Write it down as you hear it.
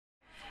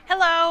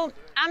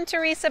I'm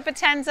Theresa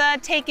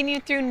Potenza, taking you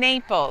through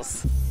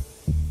Naples.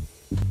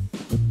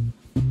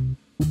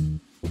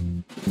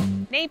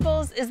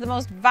 Naples is the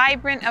most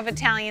vibrant of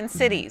Italian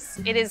cities.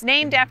 It is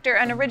named after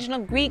an original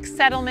Greek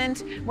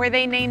settlement where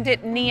they named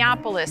it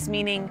Neapolis,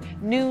 meaning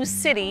new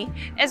city,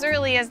 as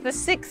early as the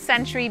 6th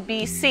century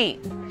BC.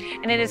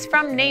 And it is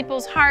from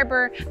Naples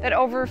harbor that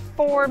over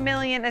 4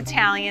 million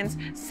Italians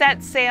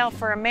set sail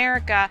for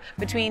America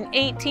between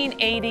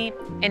 1880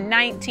 and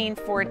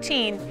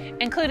 1914,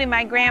 including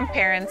my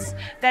grandparents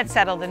that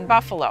settled in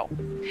Buffalo.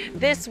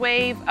 This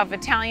wave of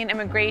Italian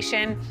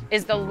immigration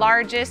is the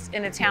largest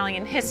in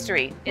Italian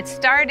history. It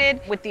started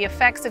with the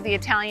effects of the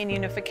Italian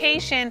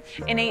unification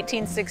in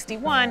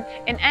 1861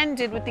 and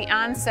ended with the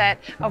onset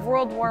of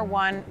World War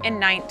I in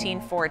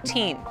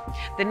 1914.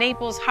 The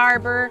Naples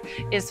harbor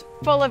is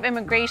full of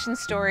immigration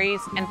stories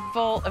and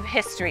full of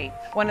history.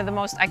 One of the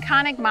most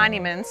iconic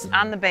monuments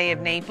on the Bay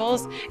of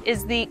Naples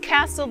is the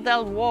Castle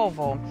del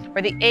Uovo,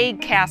 or the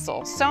Egg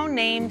Castle, so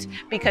named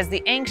because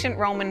the ancient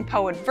Roman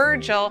poet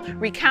Virgil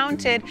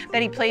recounted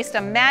that he placed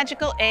a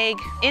magical egg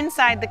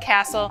inside the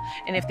castle,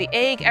 and if the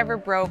egg ever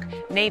broke,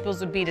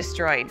 Naples would be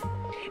destroyed.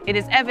 It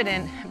is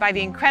evident by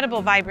the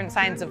incredible vibrant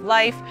signs of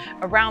life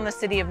around the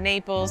city of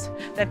Naples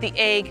that the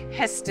egg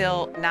has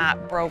still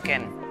not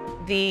broken.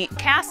 The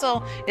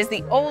castle is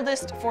the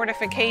oldest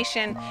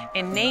fortification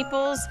in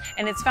Naples,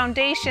 and its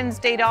foundations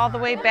date all the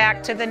way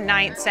back to the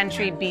 9th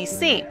century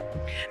BC.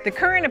 The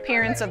current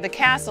appearance of the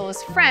castle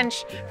is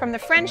French from the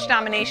French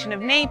domination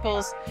of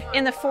Naples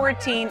in the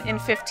 1400s and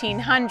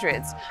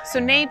 1500s. So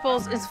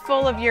Naples is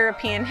full of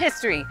European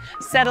history,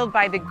 settled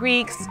by the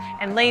Greeks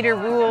and later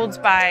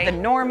ruled by the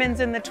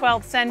Normans in the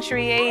 12th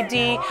century AD,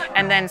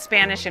 and then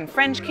Spanish and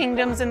French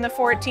kingdoms in the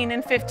 1400s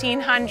and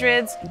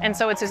 1500s. And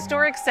so its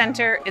historic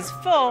center is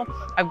full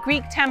of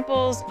Greek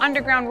temples,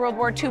 underground World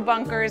War II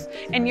bunkers,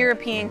 and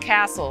European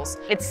castles.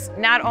 It's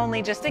not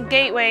only just a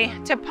gateway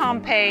to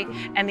Pompeii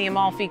and the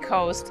Amalfi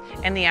Coast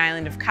and the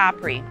island of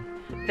Capri.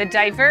 The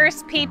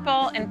diverse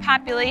people and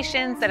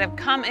populations that have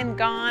come and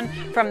gone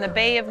from the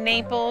Bay of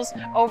Naples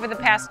over the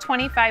past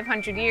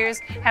 2,500 years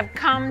have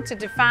come to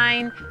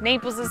define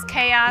Naples'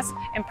 chaos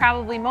and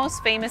probably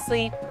most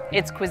famously,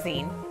 its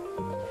cuisine.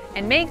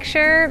 And make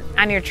sure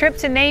on your trip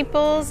to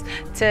Naples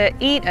to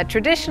eat a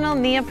traditional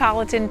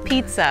Neapolitan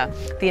pizza.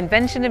 The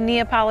invention of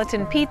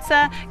Neapolitan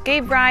pizza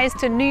gave rise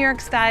to New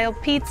York-style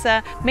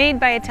pizza made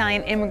by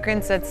Italian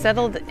immigrants that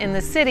settled in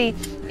the city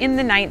in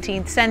the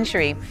 19th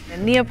century. The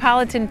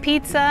Neapolitan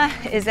pizza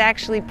is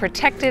actually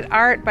protected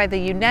art by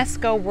the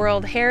UNESCO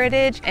World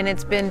Heritage, and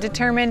it's been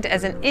determined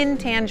as an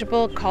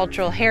intangible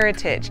cultural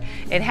heritage.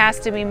 It has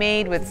to be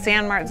made with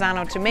San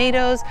Marzano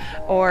tomatoes,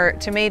 or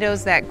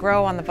tomatoes that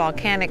grow on the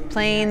volcanic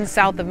plains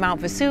south of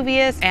Mount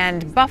Vesuvius,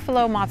 and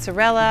buffalo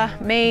mozzarella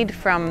made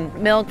from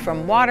milk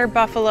from water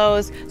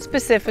buffaloes,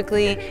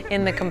 specifically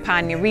in the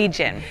Campania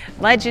region.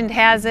 Legend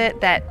has it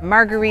that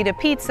margherita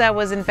pizza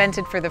was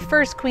invented for the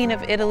first queen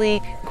of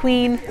Italy,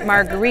 Queen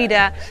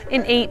Margherita,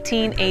 in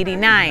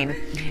 1889.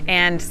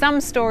 And some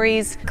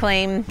stories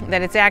claim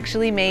that it's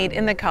actually made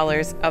in the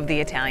colors of the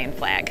Italian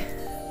flag.